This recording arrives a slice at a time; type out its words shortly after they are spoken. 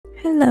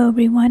Hello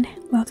everyone,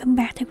 welcome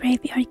back to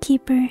Graveyard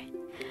Keeper.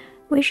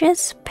 We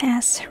just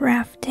passed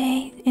Raft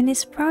Day, and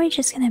it's probably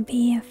just gonna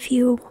be a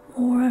few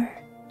more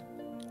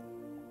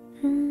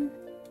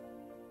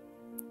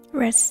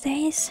rest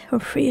days, or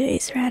free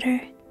days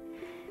rather.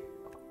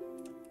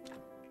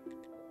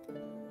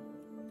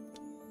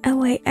 Oh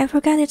wait, I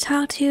forgot to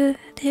talk to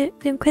the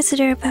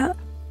Inquisitor about...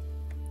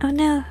 Oh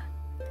no,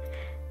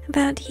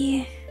 about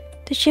the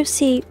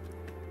Gypsy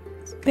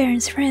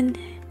Baron's friend.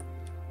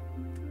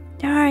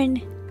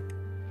 Darn.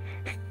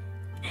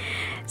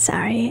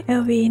 Sorry,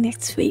 it'll be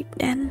next week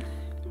then.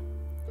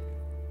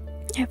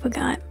 I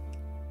forgot.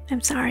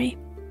 I'm sorry.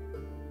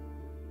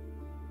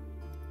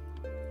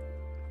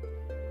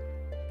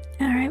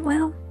 Alright,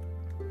 well.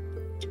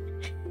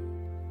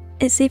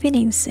 It's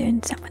evening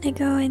soon, so I'm gonna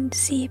go and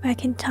see if I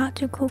can talk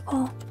to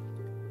Kuko.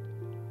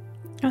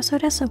 Also,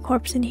 there's a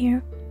corpse in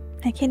here.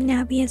 I can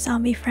now be a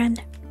zombie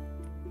friend.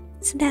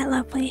 Isn't that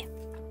lovely?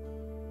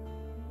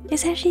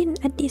 It's actually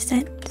a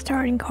decent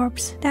starting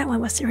corpse. That one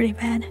was really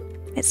bad.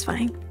 It's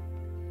fine.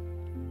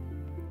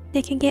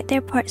 They can get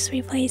their parts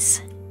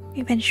replaced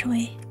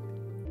eventually.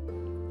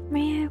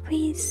 May I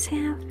please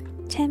have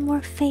 10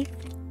 more faith?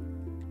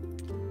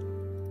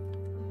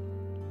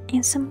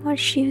 And some more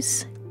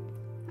shoes.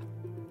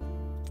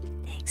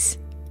 Thanks.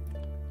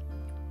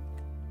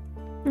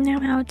 Now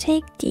I'll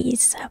take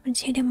these up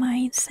into the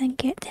mines and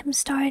get them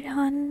started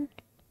on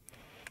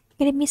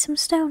getting me some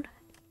stone.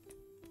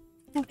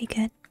 That'll be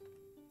good.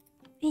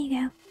 There you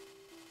go.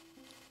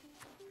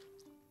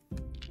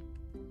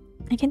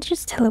 I can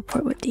just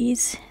teleport with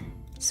these,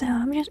 so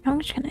I'm just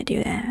gonna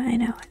do that. I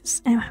know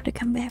I don't have to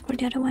come back for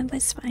the other one, but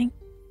it's fine.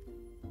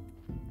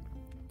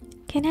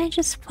 Can I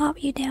just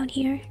plop you down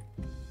here?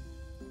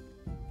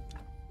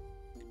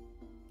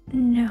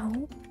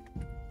 No.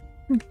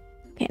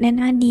 Okay,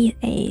 then I need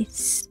a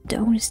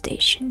stone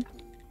station,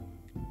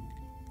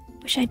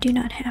 which I do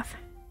not have.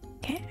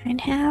 Okay,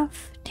 I'd have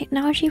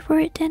technology for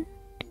it then,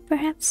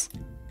 perhaps.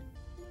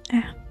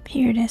 Ah,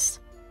 here it is.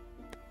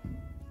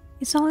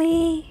 It's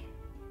only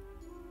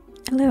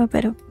a little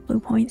bit of blue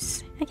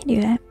points. I can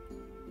do that.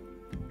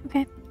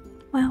 Okay.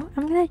 Well,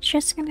 I'm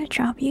just gonna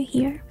drop you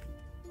here.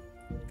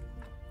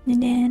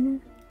 And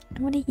then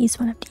I'm gonna use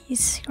one of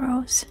these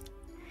scrolls.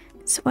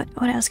 So what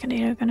else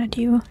gonna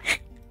do?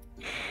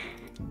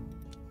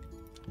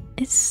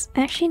 It's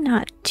actually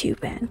not too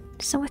bad.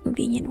 Somewhat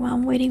convenient while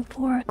I'm waiting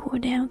for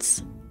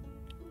cooldowns.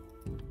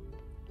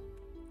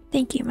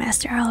 Thank you,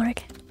 Master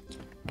Alric.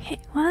 Okay,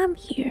 while I'm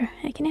here,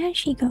 I can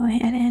actually go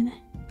ahead and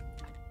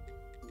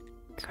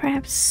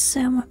grab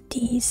some of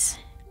these.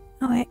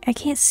 Oh, I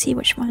can't see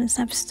which ones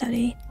I've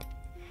studied.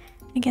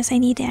 I guess I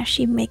need to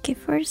actually make it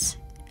first.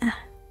 Ah,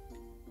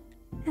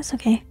 that's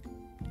okay.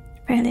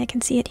 Apparently I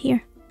can see it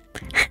here.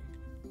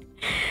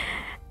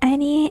 I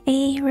need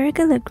a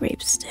regular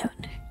gravestone.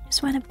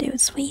 Just one of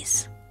those,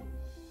 please.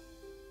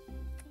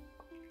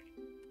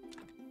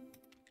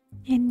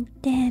 And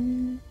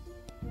then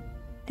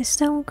the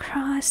stone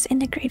cross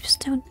and the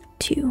gravestone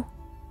too.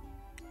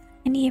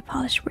 I need a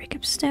polished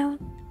breakup stone.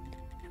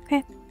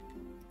 Okay,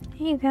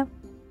 there you go.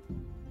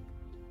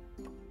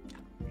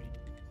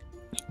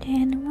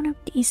 And then one of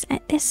these.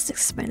 This is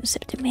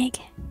expensive to make,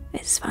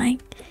 but it's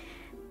fine.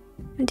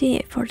 I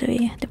did it for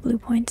the blue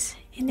points.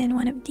 And then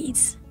one of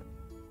these.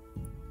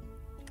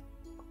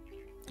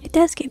 It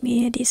does give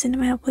me a decent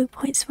amount of blue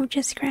points for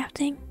just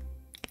crafting.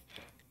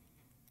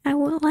 I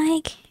would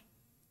like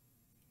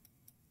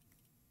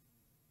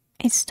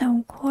a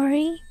stone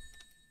quarry.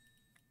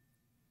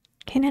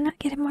 Can I not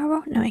get a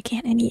marble? No, I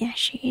can't. I need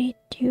actually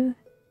to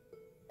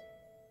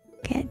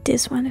get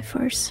this one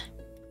first.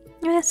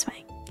 No, that's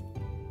fine.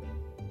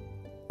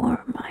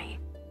 Ore mine.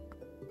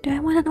 Do I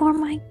want an ore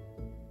mine?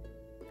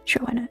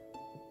 Sure, why not?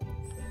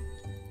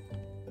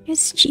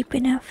 It's cheap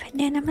enough. And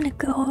then I'm gonna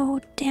go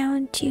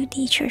down to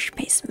the church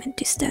basement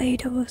to study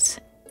those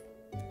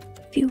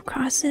few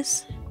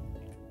crosses.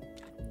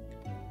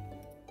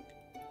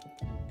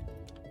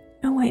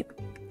 Oh wait.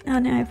 Oh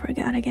no, I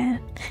forgot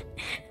again.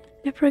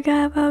 I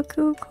forgot about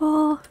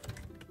Google.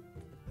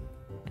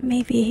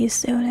 Maybe he's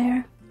still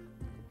there.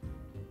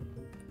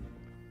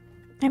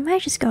 I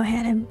might just go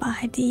ahead and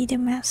buy the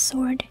mass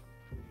sword.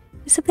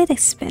 It's a bit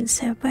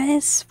expensive, but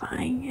it's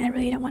fine. I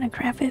really don't want to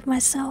craft it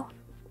myself,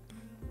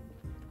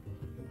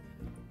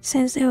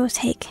 since it will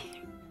take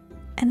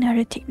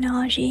another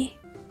technology.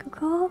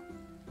 Google?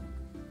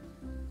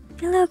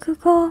 Hello,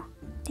 Google.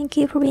 Thank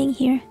you for being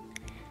here.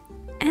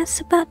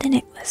 Ask about the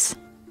necklace.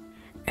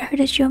 I heard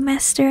that your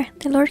master,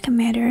 the Lord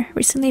Commander,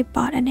 recently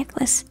bought a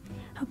necklace.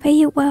 I'll pay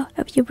you well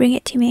if you bring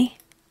it to me.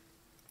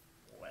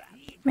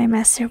 My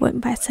master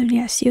wouldn't buy something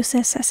as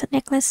useless as a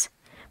necklace,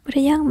 but a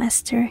young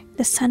master,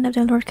 the son of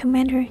the Lord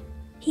Commander,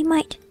 he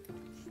might.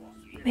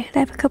 We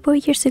left a couple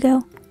of years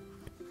ago.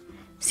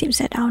 Seems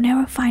that I'll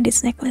never find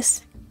this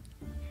necklace.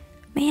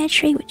 May I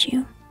trade with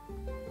you?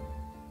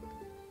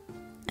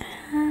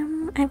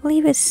 I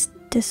believe it's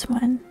this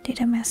one,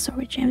 Data Master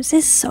with Gems.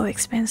 This is so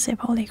expensive,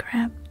 holy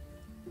crap.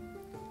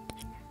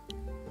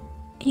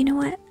 You know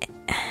what?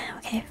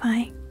 Okay,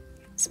 fine.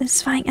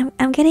 It's fine.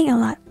 I'm getting a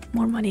lot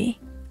more money.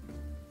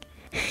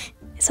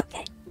 It's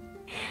okay.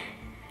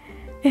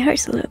 It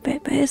hurts a little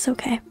bit, but it's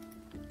okay.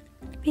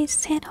 Maybe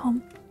stay at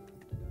home.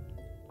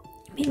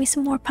 Make me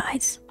some more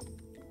pies.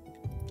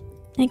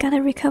 I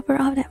gotta recover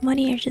all that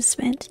money I just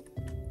spent.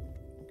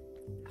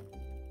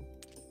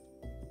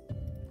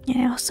 And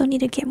I also need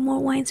to get more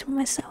wines for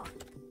myself.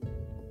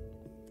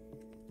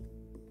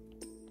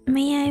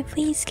 May I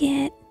please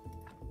get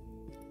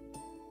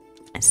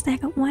a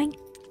stack of wine?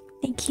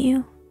 Thank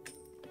you.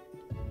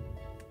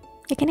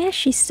 I can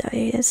actually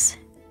study this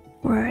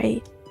for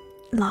a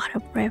lot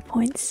of red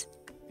points.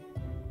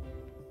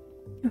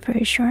 I'm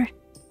pretty sure.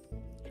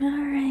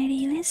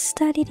 Alrighty, let's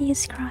study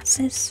these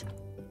crosses.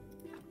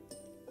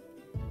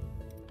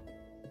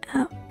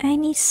 Oh, I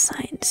need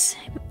science.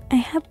 I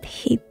have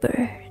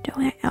paper.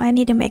 I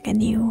need to make a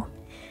new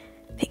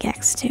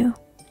pickaxe too.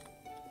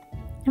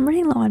 I'm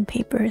running low on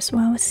paper as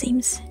well, it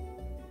seems.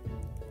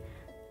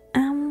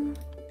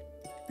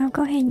 I'll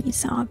go ahead and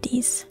use all of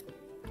these.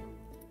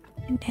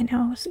 And then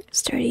I'll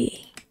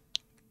study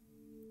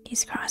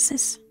these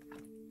crosses.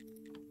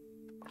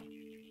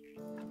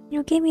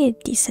 It'll give me a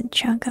decent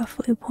chunk of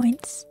blue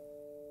points.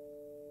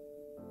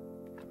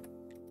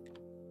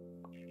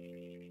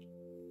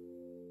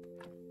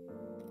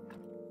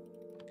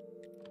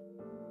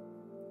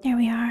 There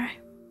we are.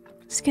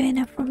 It's good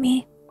enough for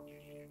me.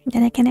 And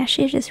then I can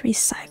actually just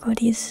recycle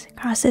these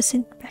crosses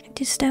back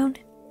into stone.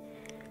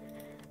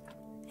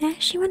 I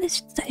actually want to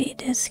study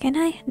this, can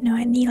I? No,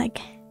 I need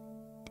like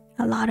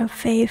a lot of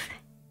faith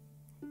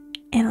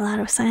and a lot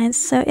of science,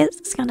 so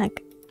it's gonna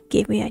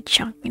give me a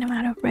chunky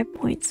amount of red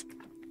points,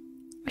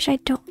 which I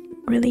don't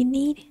really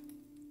need.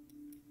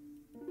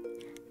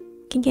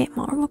 Can get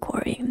more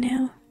recording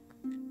now.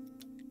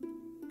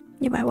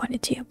 If I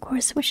wanted to, of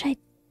course, which I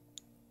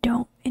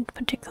don't in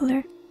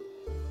particular.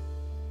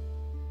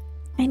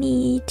 I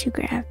need to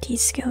grab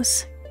these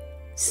skills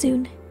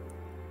soon.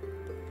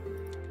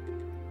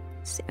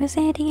 So was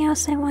there anything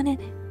else I wanted?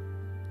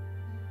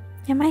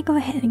 I might go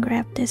ahead and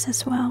grab this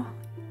as well,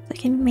 so I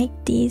can make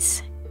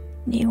these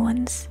new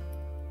ones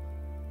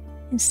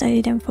and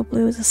study them for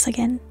blues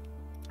again.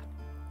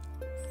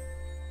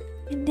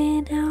 And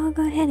then I'll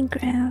go ahead and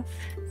grab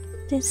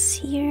this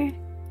here.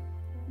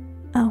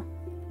 Oh,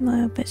 I'm a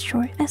little bit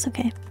short. That's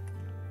okay.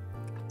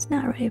 It's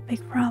not really a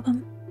big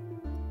problem.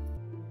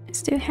 I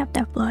still have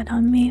that blood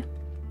on me.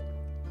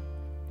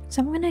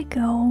 So I'm gonna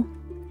go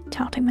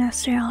talk to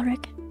Master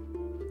Alric.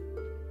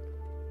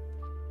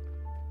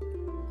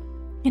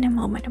 In a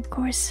moment, of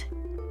course.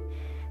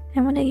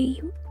 I want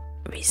to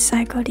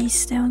recycle these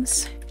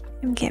stones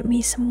and get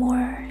me some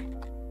more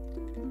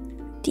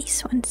of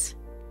these ones.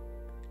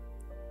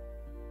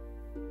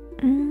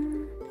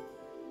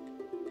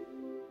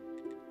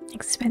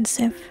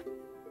 Expensive.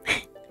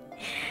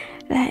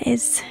 That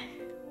is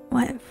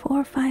what, 4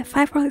 or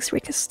 5 relics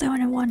of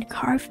stone and 1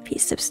 carved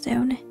piece of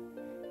stone.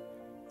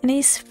 And it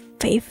needs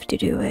faith to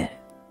do it.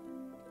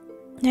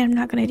 And I'm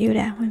not gonna do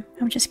that one.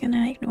 I'm just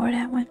gonna ignore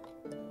that one.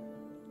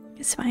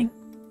 It's fine.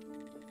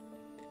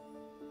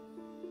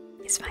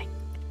 It's fine.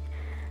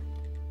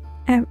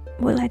 I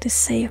would like to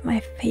save my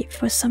faith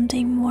for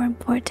something more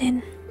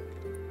important.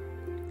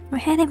 Go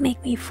ahead and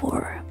make me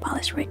 4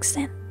 polished bricks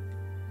then.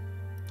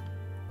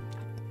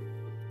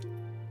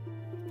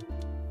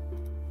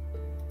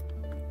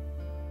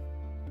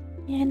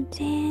 And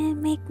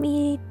then make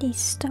me the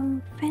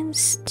stone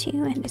fence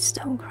too and the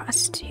stone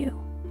cross too.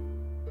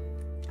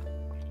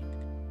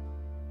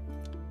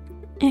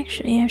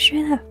 Actually, I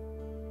should have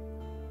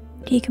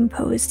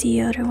decompose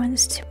the other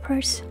ones to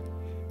first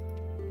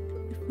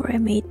before I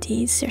made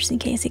these, just in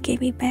case it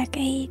gave me back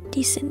a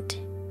decent.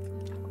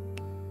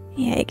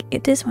 Yeah,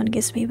 this one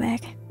gives me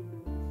back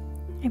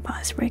a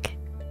boss brick.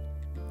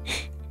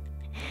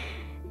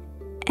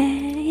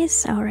 And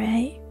it's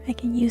alright. I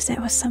can use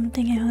that with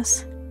something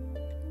else.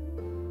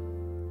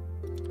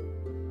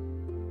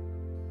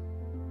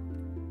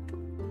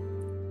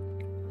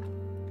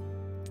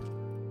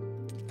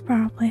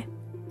 Probably.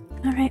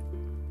 Alright.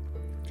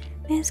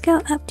 Let's go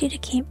up to the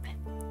camp.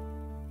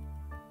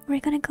 We're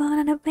gonna go on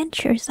an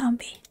adventure,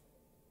 zombie.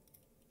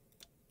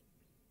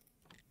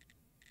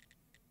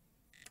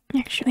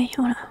 Actually,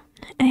 hold on.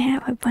 I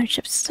have a bunch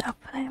of stuff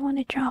that I want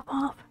to drop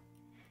off.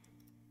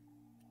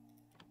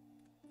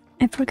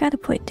 I forgot to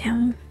put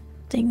down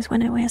things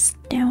when I was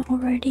down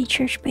over the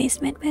church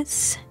basement, but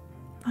it's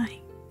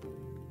fine.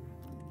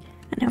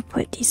 And I'll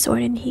put the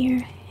sword in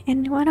here.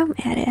 And while I'm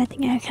at it, I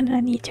think I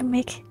kinda need to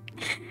make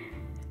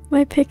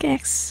my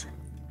pickaxe.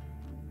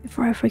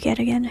 Before I forget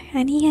again,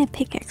 I need a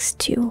pickaxe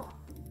too.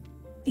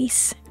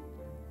 Please.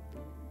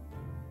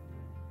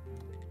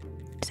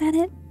 Is that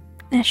it?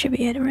 That should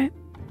be it, right?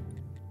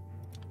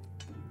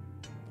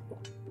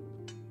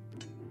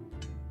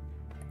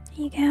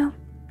 There you go.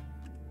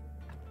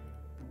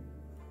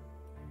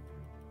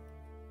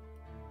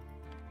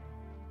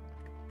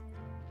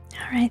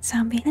 Alright,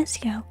 zombie, let's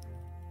go.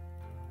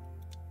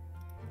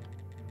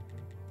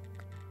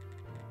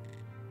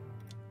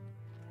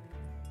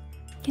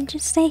 You can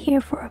just stay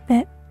here for a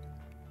bit.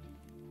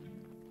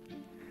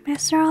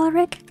 Master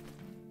Ulrich?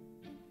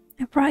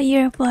 I brought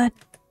your blood.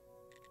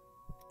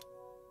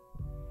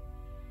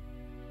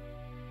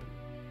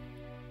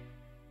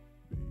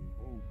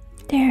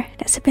 There,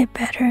 that's a bit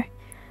better,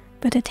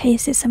 but the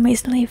taste is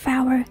amazingly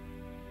foul.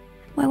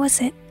 What was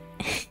it?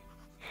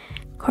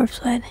 Corpse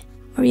blood.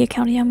 Or you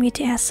counting on me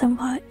to ask some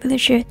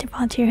villager to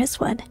volunteer his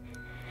blood?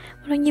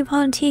 Why don't you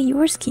volunteer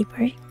yours,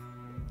 keeper?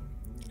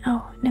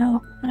 Oh,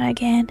 no, not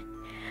again.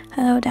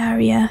 Hello,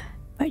 diarrhea.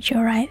 But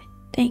you're right.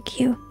 Thank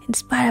you, in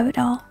spite of it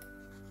all.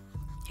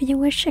 If you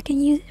wish, I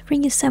can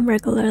bring you some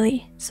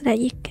regularly, so that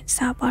you can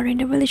stop bothering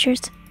the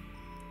villagers.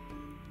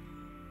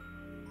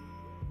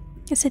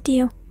 It's a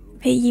deal.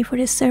 Pay you for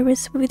this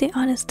service would be the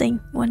honest thing,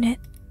 wouldn't it?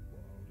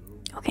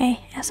 Okay,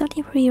 I have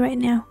something for you right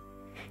now.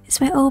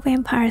 It's my old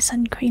vampire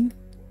sun cream.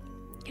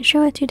 You can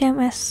show it to them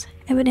as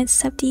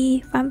evidence of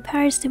the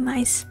vampire's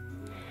demise.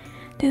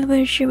 The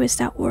villager will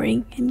stop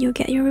worrying, and you'll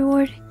get your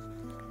reward.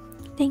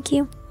 Thank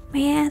you.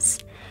 May I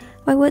ask,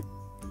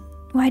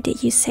 why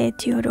did you say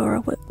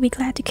Theodora would be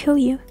glad to kill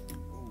you?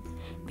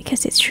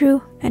 Because it's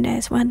true, and that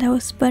is one of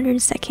those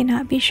burdens that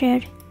cannot be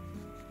shared.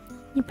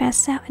 You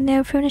passed out and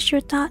never finished your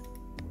thought?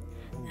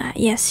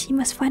 Yes, you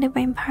must find the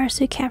vampires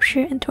who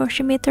captured and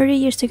tortured me 30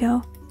 years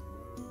ago.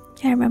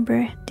 I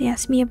remember they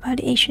asked me about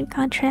the ancient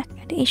contract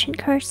and the ancient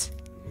curse.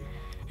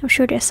 I'm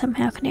sure they're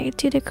somehow connected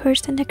to the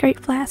curse and the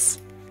Great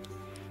Blast.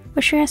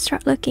 But should I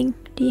start looking?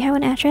 Do you have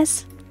an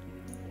address?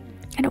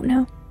 I don't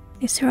know.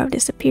 They sort of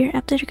disappeared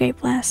after the Great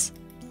Blast.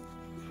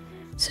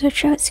 So the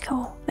Trout's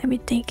called, let me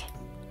think.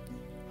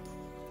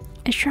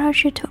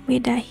 Astrologer told me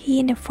that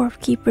he and the fourth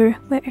keeper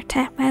were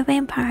attacked by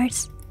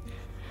vampires.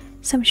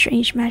 Some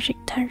strange magic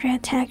turned the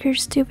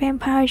attackers to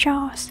vampire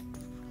jaws.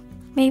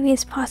 Maybe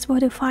it's possible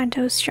to find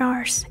those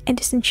jars and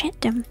disenchant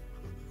them.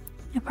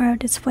 I've heard of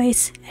this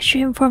place. I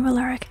should inform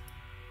Alaric.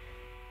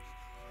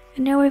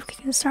 I know if we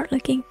can start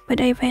looking, but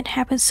the event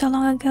happened so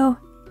long ago,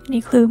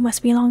 any clue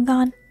must be long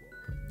gone.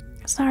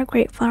 It's not a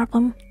great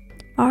problem.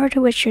 Borrow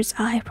the Witcher's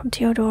Eye from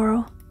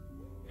Theodoro.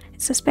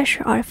 It's a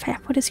special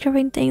artifact for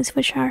discovering things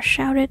which are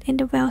shrouded in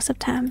the veils of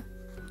time.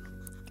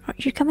 Are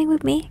you coming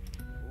with me?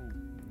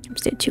 I'm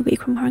still too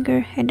weak from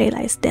hunger, and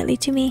daylight is deadly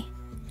to me.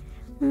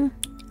 Well,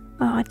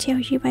 I'll tell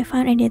you if I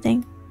find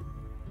anything.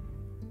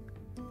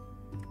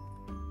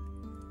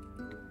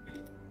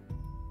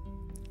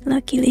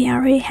 Luckily, I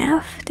already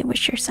have the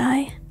Witcher's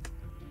Eye.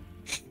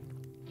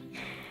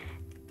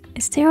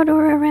 Is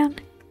Theodora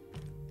around?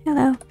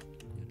 Hello.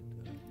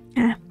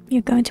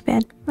 You're going to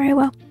bed. Very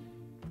well.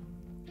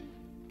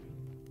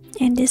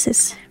 And this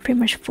is pretty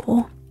much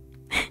full.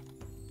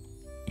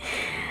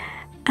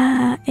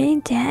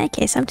 In that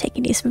case, I'm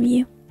taking these from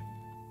you.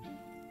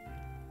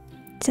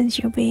 Since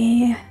you'll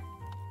be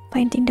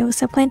planting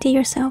those plenty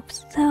yourself,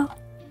 so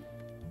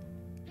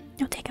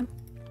I'll take them.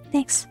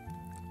 Thanks.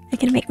 I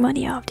can make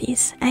money off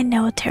these. I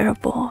know,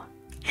 terrible.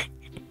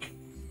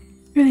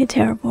 Really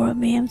terrible of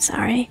me, I'm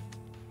sorry.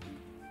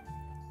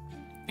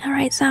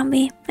 Alright,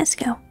 zombie, let's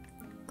go.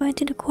 Going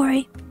to the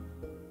quarry.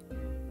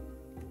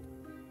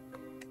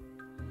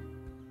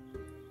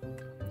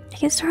 I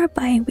can start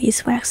buying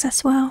beeswax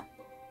as well.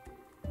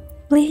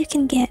 I believe you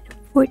can get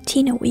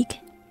 14 a week.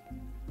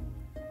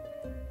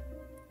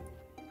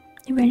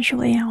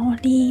 Eventually I'll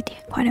need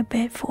quite a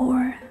bit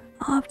for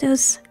all of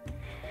those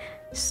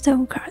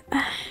stone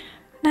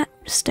not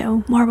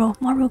stone,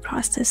 marble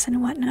crosses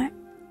and whatnot.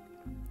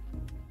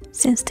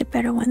 Since the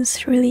better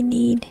ones really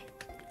need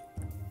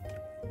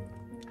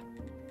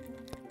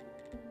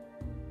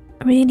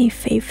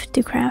faith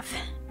to craft.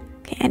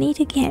 Okay, I need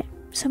to get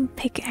some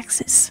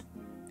pickaxes.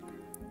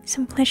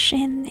 Some flesh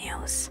and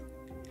nails.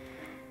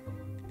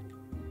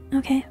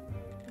 Okay.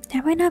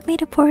 Have I not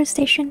made a portal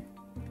station?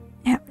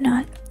 I have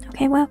not.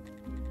 Okay, well.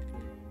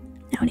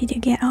 I'll need to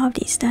get all of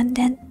these done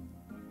then.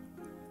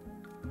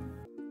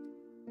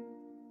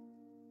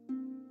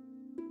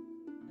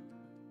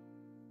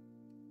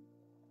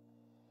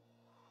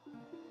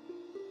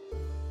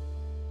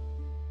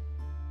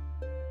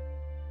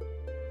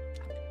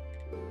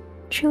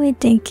 Truly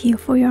thank you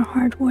for your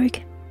hard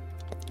work,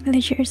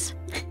 villagers.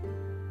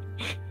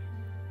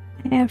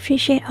 I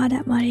appreciate all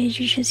that money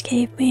you just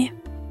gave me.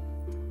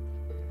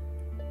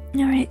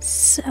 Alright,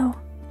 so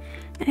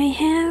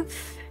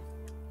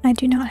I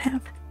do not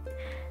have.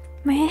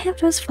 May I have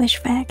those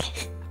flesh back?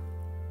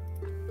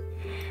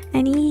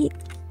 I need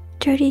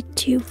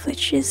 32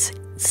 fleshes,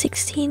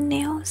 16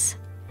 nails.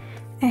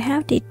 I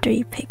have the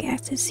 3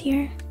 pickaxes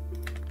here.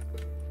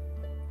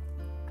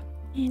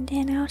 And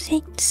then I'll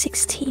take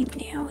 16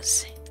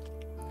 nails.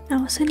 I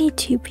also need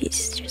 2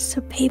 pieces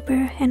of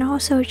paper, and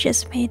also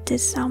just made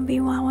this zombie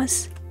while I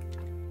was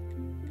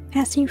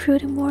passing through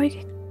the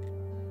morgue.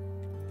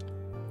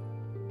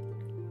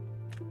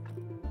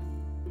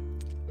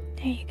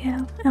 There you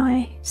go. Oh,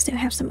 I still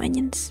have some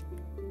onions.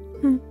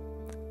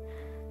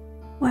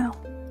 Well,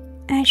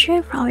 I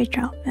should probably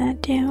drop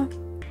that down.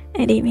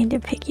 I didn't mean to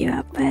pick you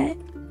up, but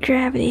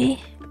gravity.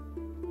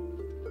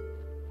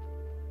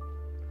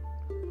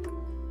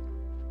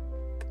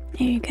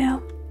 There you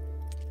go.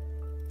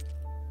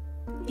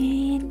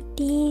 And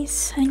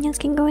these onions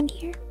can go in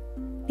here?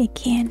 They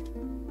can.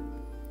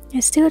 I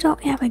still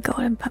don't have a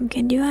golden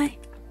pumpkin, do I?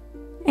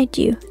 I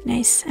do.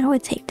 Nice. I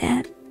would take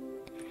that.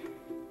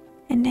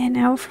 And then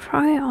I'll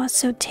probably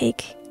also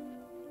take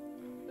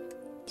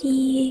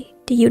the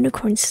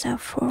unicorn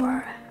stuff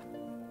for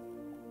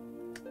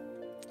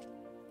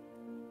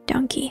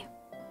donkey.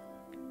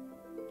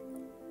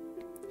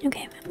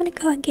 Okay, I'm gonna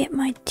go and get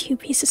my 2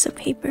 pieces of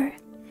paper.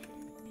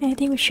 And I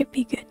think we should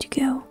be good to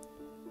go.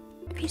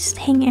 Maybe just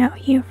hang out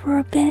here for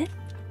a bit.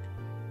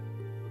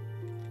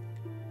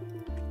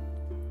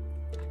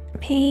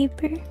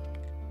 Paper.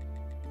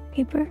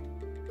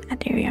 Ah,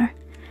 there we are.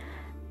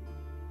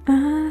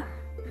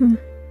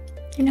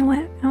 You know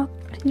what? I'll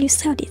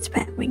use how these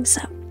bat wings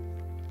up.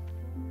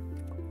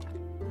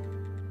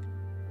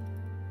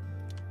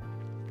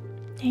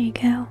 There you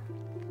go.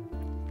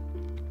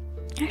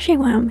 Actually,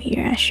 while I'm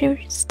here, I should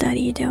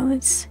study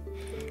those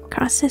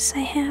crosses I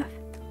have.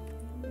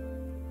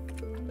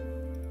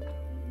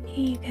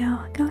 Here you go.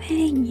 Go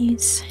ahead and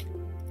use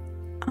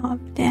all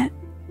of that.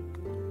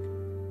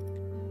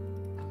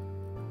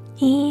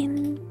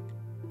 And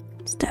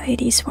study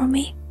these for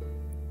me.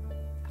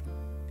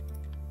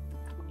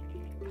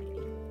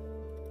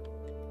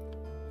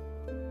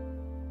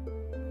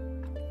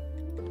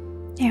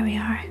 There we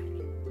are.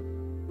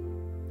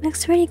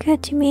 Looks pretty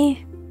good to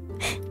me.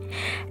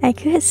 I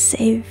could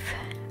save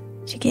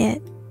to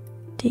get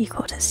the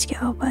quota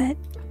skill, but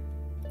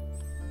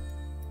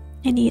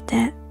I need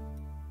that.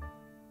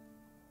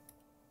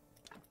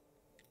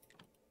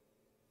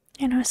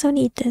 And I also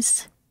need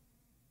this.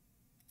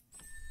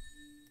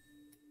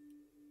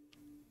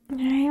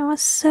 I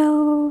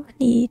also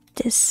need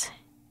this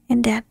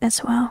and that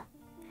as well.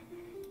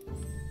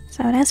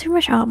 So that's pretty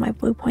much all my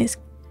blue points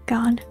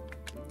gone.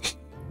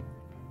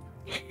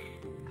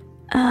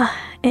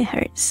 It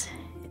hurts.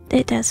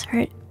 It does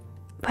hurt,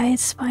 but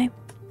it's fine.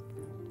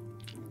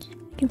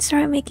 I can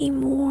start making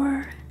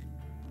more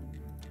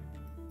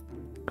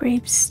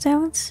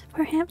gravestones,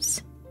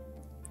 perhaps.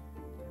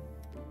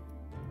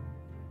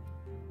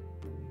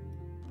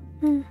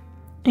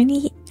 I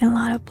need a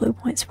lot of blue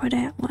points for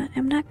that one.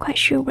 I'm not quite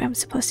sure where I'm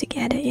supposed to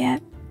get it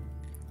yet.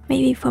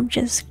 Maybe from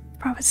just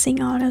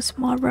processing all those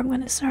mobs I'm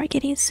gonna start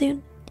getting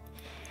soon.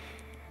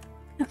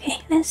 Okay,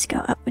 let's go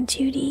up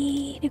into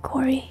the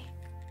quarry.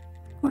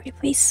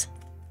 Please.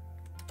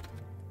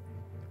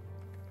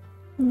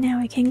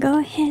 Now we can go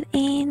ahead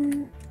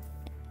and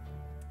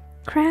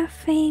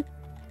craft a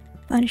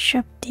bunch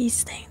of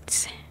these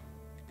things.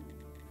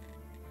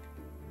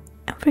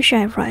 I'm pretty sure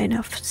I brought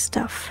enough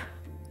stuff.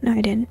 No,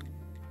 I didn't.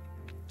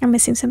 I'm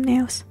missing some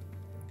nails.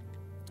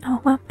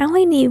 Oh well, I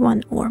only need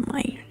 1 ore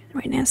mine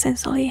right now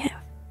since I only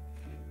have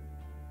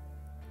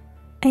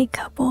a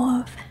couple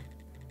of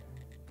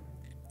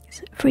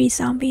free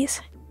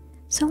zombies.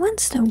 So 1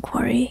 stone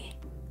quarry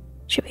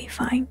should be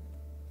fine.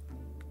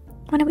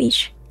 1 of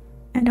each.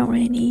 I don't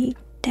really need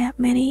that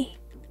many.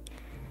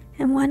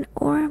 And 1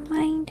 ore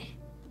mine.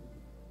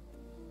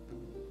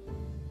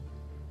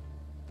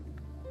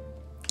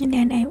 And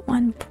then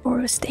 1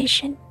 portal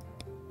station.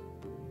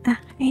 I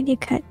need to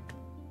cut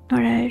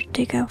or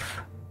dig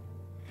off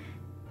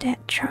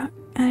that trunk,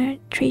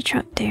 tree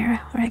trunk there,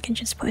 or I can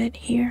just put it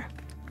here.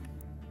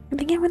 I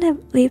think I'm gonna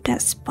leave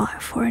that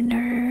spot for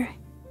another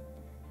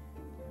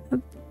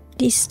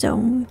the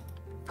stone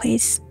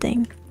place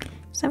thing.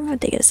 So I'm gonna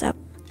dig this up.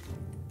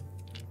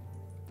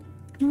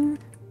 I'm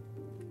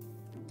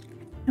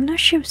not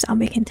sure if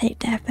zombie can take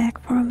that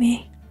back for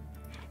me.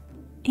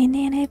 And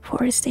then a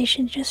portal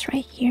station just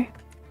right here.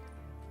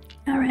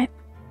 Alright.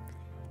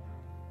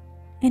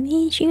 I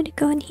need you to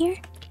go in here.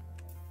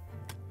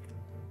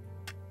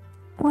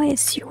 What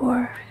is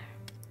your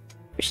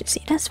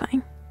efficiency? That's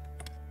fine.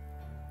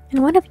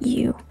 And 1 of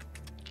you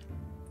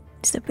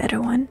is the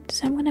better one,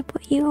 so I'm gonna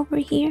put you over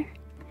here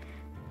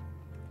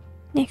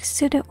next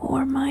to the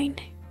ore mine.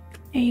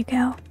 There you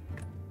go.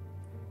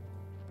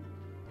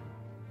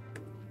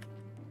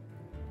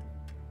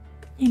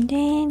 And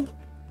then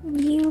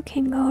you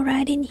can go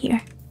right in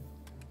here.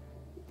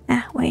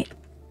 Ah, wait.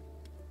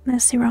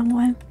 That's the wrong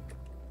one.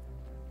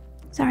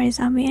 Sorry,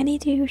 zombie, I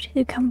need you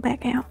to come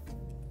back out.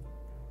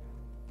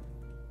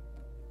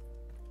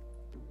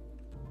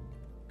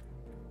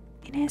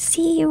 Can I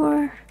see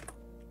your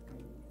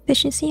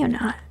efficiency or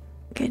not?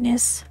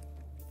 Goodness.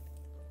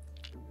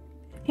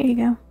 Here you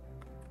go.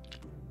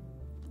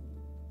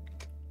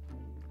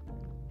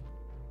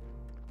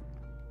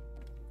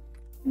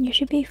 You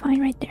should be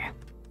fine right there.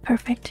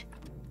 Perfect.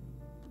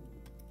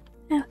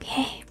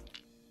 Okay.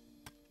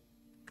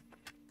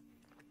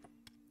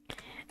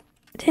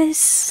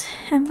 This,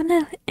 I'm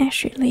gonna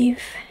actually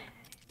leave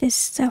this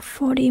stuff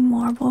for the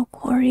marble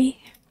quarry.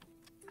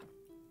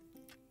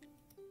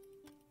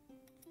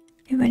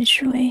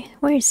 Eventually,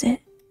 where is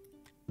it?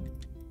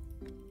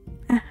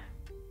 Ah,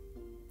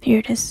 here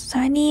it is. So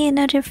I need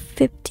another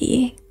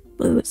 50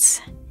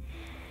 blues.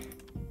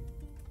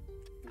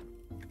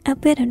 A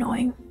bit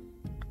annoying.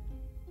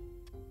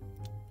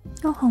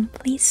 Go home,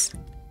 please.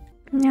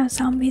 Now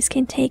zombies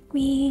can take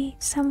me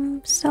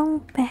some stone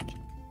back,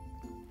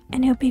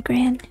 and it'll be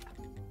grand.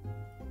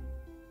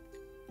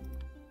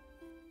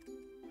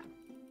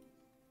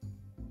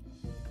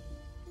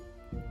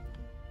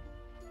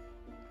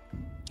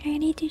 I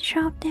need to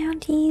chop down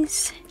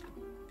these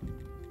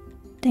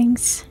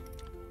things.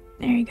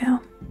 There you go.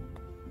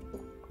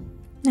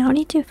 Now I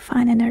need to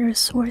find another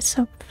source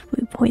of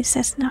blue points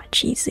that's not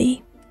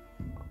cheesy.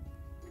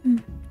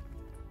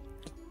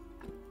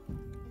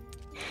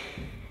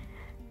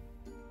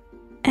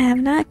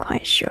 I'm not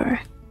quite sure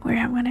where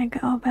I'm gonna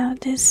go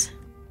about this.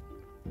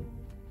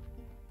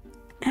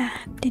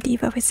 The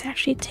debuff is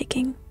actually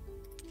ticking.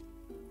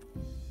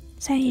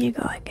 So I need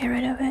to go and get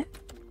rid of it.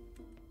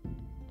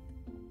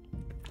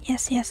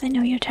 Yes, I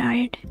know you're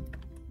tired.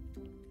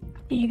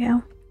 There you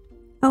go.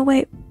 Oh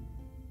wait.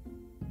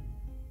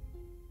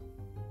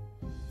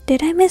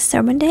 Did I miss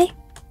Sermon Day?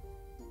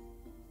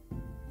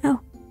 Oh.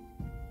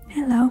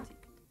 Hello.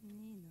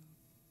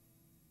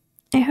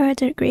 I heard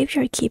the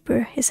Graveyard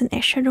Keeper is an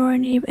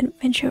extraordinary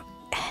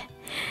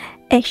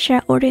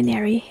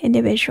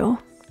individual.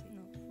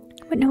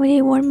 But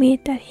nobody warned me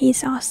that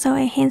he's also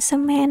a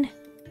handsome man.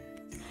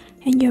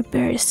 And your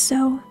beard is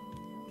so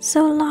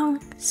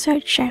long, so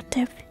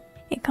attractive.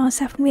 It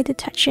calls out for me to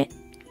touch it.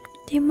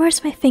 To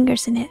immerse my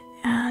fingers in it.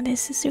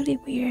 This is really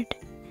weird.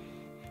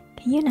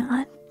 Can you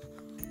not?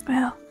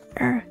 Well,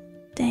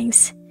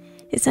 thanks.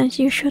 It's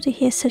unusual to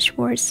hear such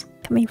words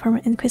coming from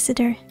an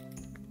Inquisitor.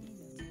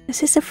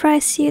 Does it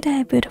surprise you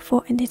that a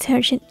beautiful and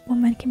intelligent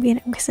woman can be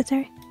an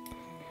Inquisitor?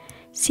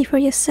 See for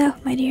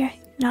yourself, my dear.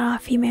 Not all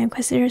female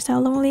Inquisitors are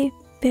lonely,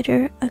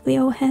 bitter, ugly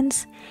old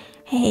hens.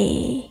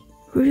 Hey,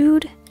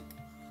 rude.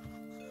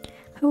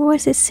 Her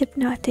voice is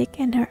hypnotic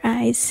and her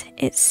eyes,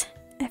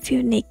 I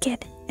feel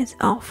naked. It's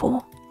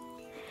awful.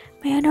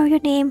 May I know your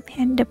name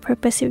and the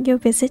purpose of your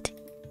visit?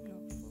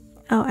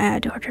 Oh, I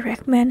adore the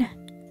recommend.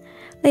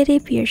 Lady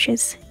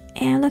Beatrice,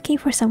 and I'm looking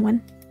for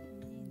someone.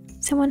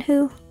 Someone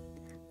who?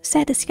 What's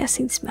that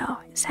disgusting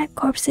smell? Is that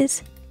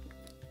corpses?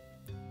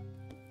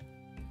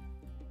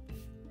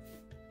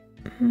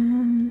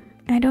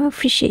 I don't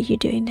appreciate you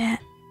doing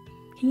that.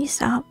 Can you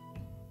stop?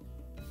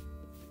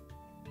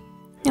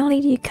 Not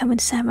only do you come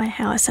inside my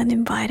house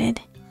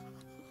uninvited.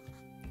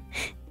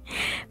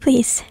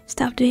 Please,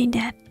 stop doing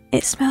that.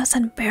 It smells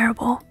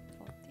unbearable.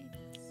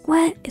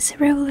 What? It's a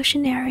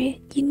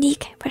revolutionary,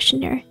 unique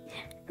freshener.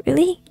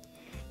 Really?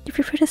 You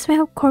prefer the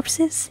smell of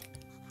corpses?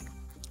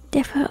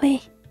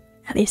 Definitely.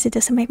 At least it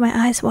doesn't make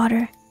my eyes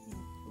water.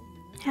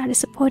 How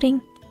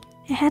disappointing.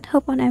 I had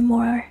hoped on a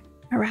more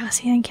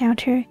arousing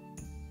encounter.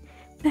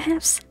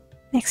 Perhaps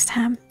next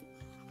time.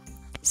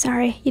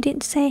 Sorry, you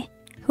didn't say.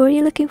 Who are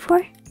you looking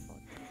for?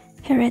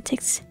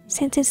 Heretics,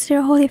 sentenced to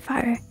the holy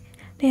fire.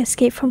 They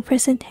escaped from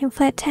prison and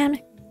fled town.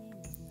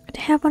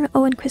 They have an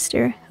old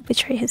Inquisitor who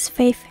betrayed his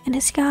faith and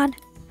his god.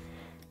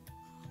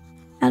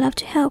 I'd love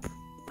to help,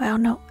 but I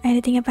don't know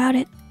anything about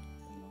it.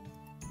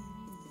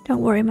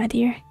 Don't worry, my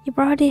dear. You've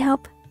already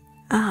helped.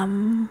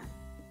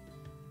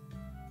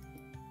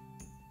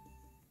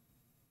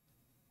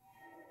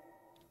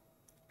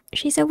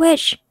 She's a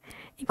witch!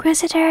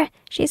 Inquisitor!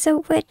 She's a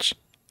witch!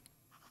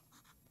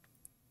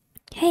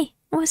 Hey,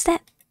 what's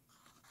that?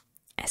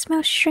 I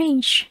smell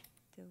strange.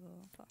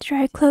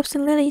 Dry cloves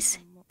and lilies,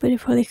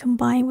 beautifully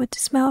combined with the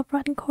smell of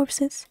rotten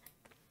corpses.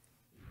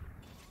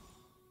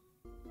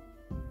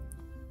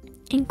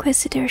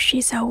 Inquisitor,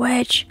 she's a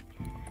witch.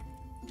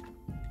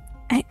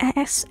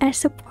 I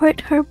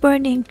support her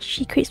burning.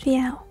 She creeps me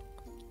out.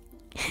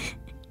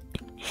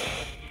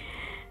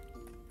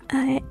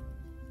 I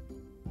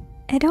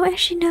don't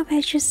actually know if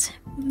I just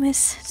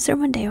missed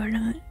Sermon Day or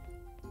not.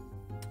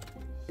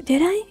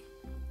 Did I?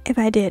 If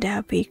I did, that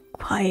would be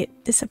quite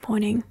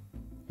disappointing.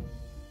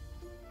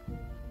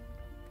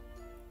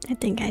 I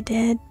think I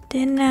did,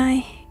 didn't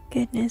I?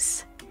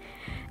 Goodness.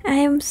 I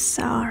am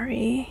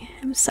sorry.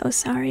 I'm so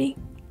sorry.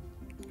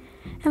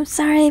 I'm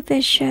sorry,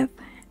 Bishop.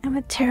 I'm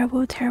a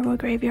terrible, terrible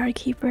graveyard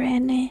keeper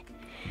and I'm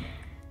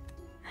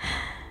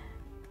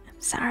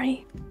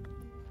sorry.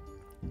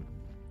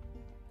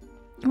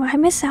 Well, I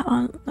missed out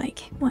on like,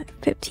 what,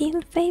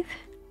 15 faith?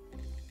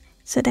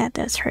 So that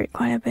does hurt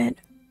quite a bit.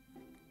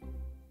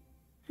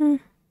 I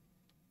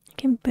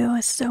can build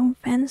a stone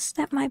fence,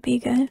 that might be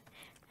good.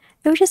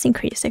 It will just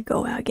increase the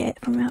gold I'll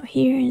get from out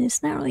here and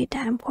it's not really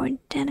that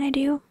important than I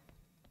do.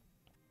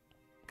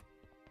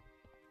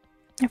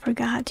 I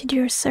forgot to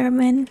do a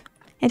sermon.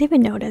 I didn't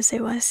even notice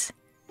it was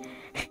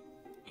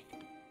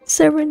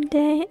Sermon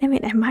Day. I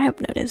mean, I might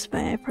have noticed,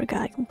 but I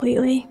forgot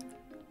completely.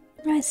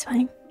 No, it's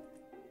fine.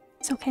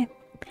 It's okay.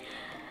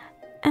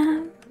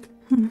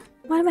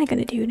 What am I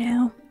gonna do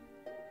now?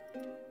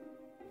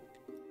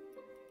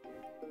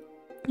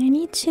 I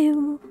need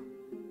to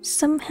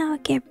somehow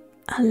get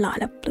a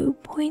lot of blue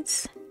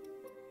points.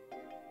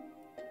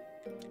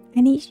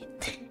 I need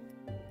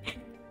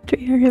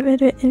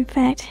 300 in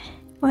fact.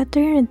 Well,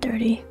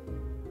 330.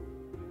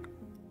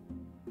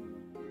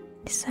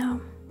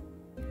 So,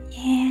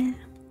 yeah.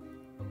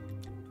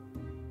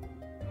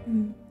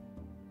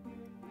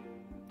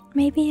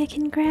 Maybe I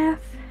can grab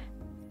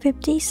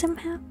 50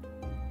 somehow?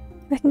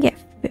 If I can get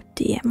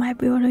 50, I might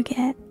be able to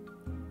get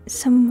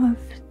some of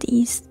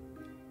these.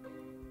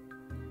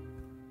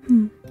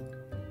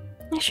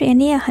 Actually, I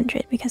need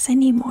 100 because I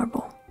need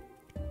marble.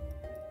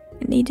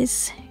 I need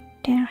this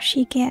to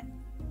actually get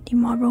the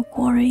marble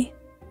quarry.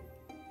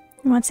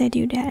 Once I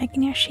do that, I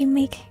can actually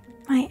make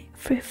my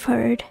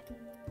preferred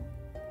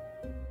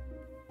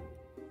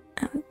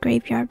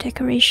graveyard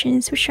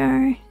decorations, which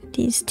are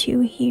these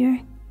two here.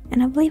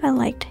 And I believe I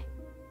liked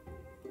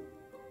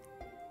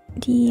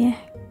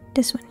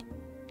this one.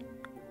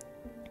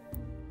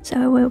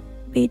 So it will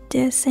be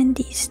this and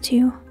these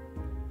two.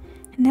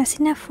 And that's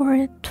enough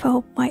for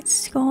 12 white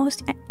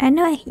skulls. I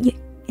know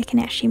I can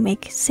actually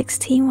make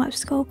 16 white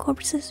skull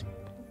corpses.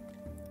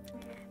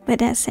 But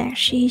that's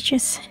actually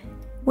just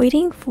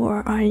waiting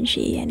for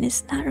RNG, and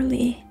it's not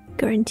really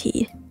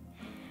guaranteed.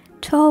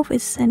 12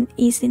 is an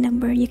easy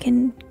number you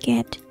can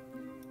get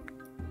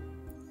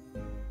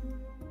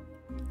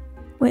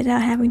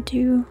without having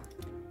to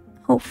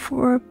hope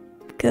for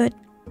good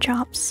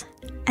drops.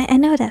 I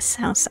know that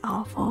sounds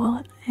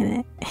awful,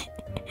 and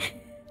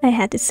I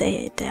had to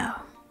say it though.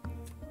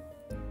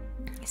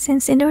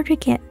 Since in order to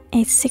get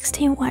a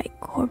 16 white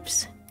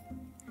corpse,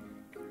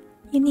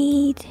 you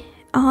need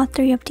all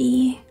 3 of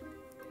the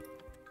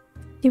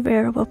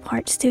variable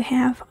parts to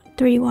have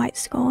 3 white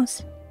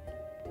skulls,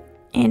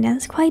 and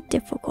that's quite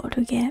difficult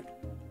to get.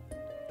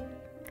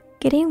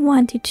 Getting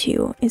 1 to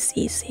 2 is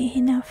easy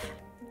enough,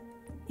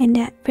 and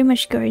that pretty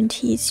much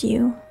guarantees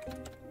you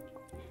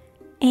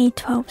a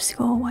 12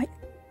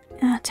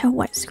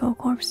 white skull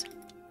corpse.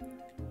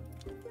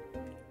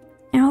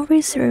 I'll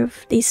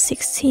reserve these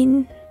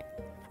 16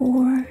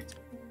 for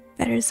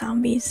better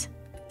zombies,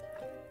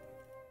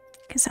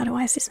 because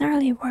otherwise it's not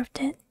really worth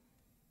it.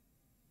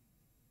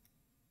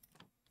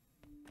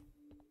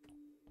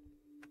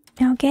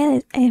 I'll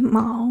get a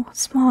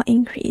small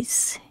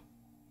increase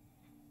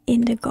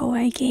in the gold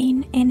I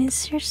gain, and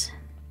it's just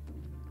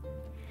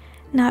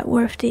not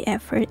worth the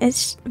effort.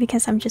 It's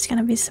because I'm just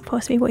gonna be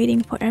supposed to be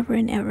waiting forever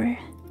and ever.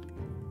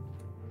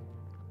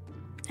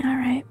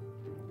 Alright,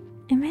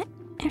 I'm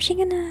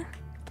actually gonna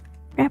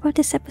wrap up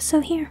this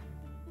episode here.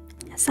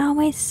 As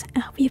always, I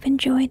hope you've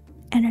enjoyed,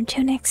 and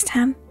until next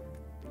time,